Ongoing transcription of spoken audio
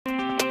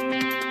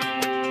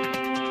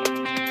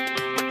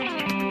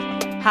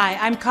Hi,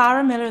 I'm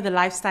Cara Miller, the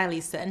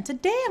Lifestylista, and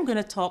today I'm going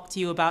to talk to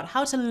you about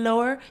how to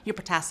lower your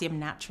potassium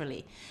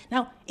naturally.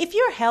 Now, if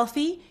you're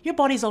healthy, your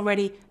body's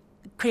already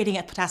creating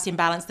a potassium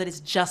balance that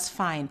is just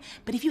fine.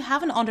 But if you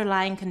have an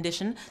underlying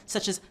condition,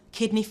 such as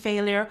kidney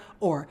failure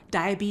or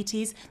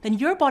diabetes, then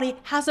your body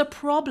has a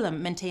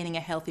problem maintaining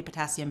a healthy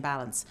potassium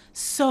balance.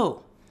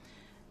 So,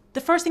 the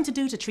first thing to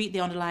do to treat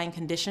the underlying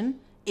condition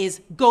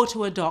is go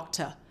to a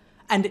doctor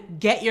and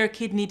get your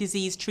kidney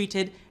disease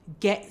treated,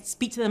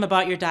 speak to them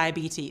about your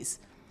diabetes.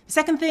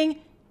 Second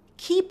thing,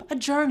 keep a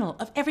journal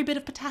of every bit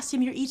of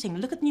potassium you're eating.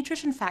 Look at the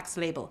nutrition facts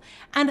label.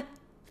 And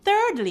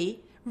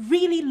thirdly,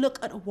 really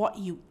look at what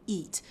you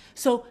eat.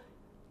 So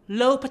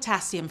low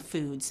potassium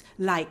foods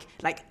like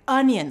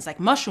onions,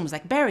 like mushrooms,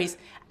 like berries,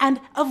 and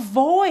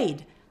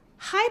avoid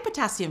high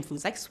potassium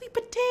foods like sweet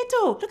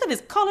potato. Look at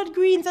this, collard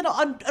greens and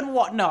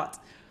whatnot.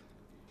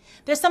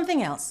 There's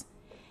something else.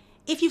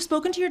 If you've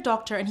spoken to your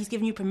doctor and he's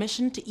given you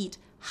permission to eat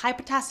high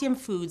potassium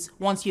foods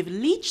once you've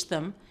leached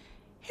them,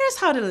 here's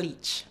how to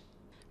leach.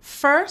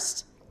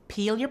 First,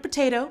 peel your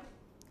potato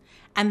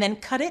and then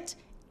cut it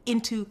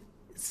into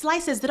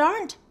slices that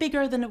aren't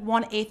bigger than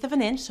 1/8 of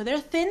an inch, so they're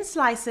thin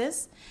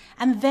slices.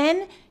 And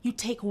then you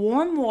take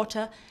warm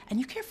water and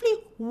you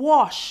carefully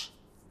wash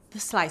the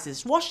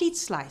slices, wash each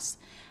slice.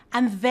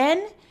 And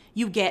then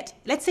you get,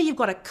 let's say you've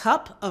got a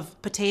cup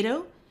of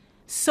potato,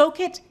 soak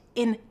it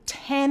in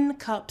 10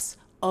 cups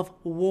of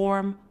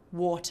warm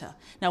water.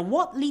 Now,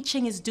 what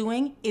leaching is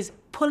doing is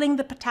pulling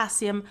the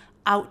potassium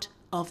out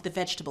of the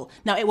vegetable.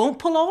 Now, it won't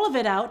pull all of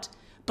it out,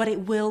 but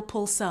it will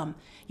pull some.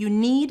 You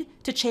need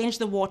to change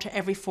the water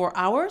every 4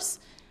 hours,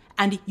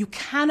 and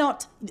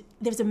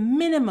there's a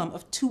minimum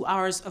of 2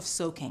 hours of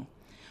soaking.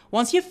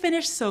 Once you've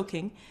finished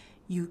soaking,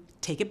 you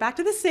take it back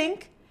to the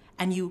sink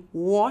and you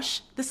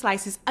wash the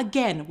slices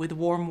again with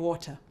warm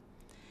water.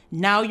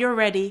 Now you're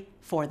ready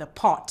for the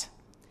pot.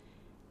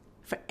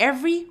 For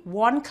every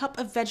 1 cup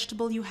of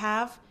vegetable you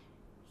have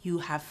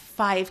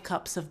 5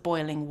 cups of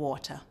boiling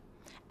water.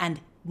 And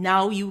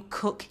now you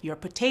cook your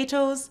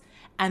potatoes,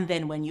 and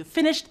then when you've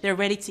finished, they're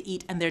ready to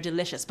eat and they're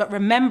delicious. But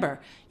remember,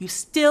 you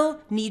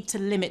still need to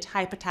limit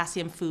high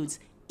potassium foods,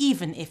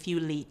 even if you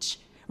leach.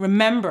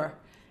 Remember,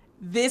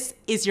 this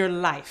is your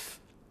life.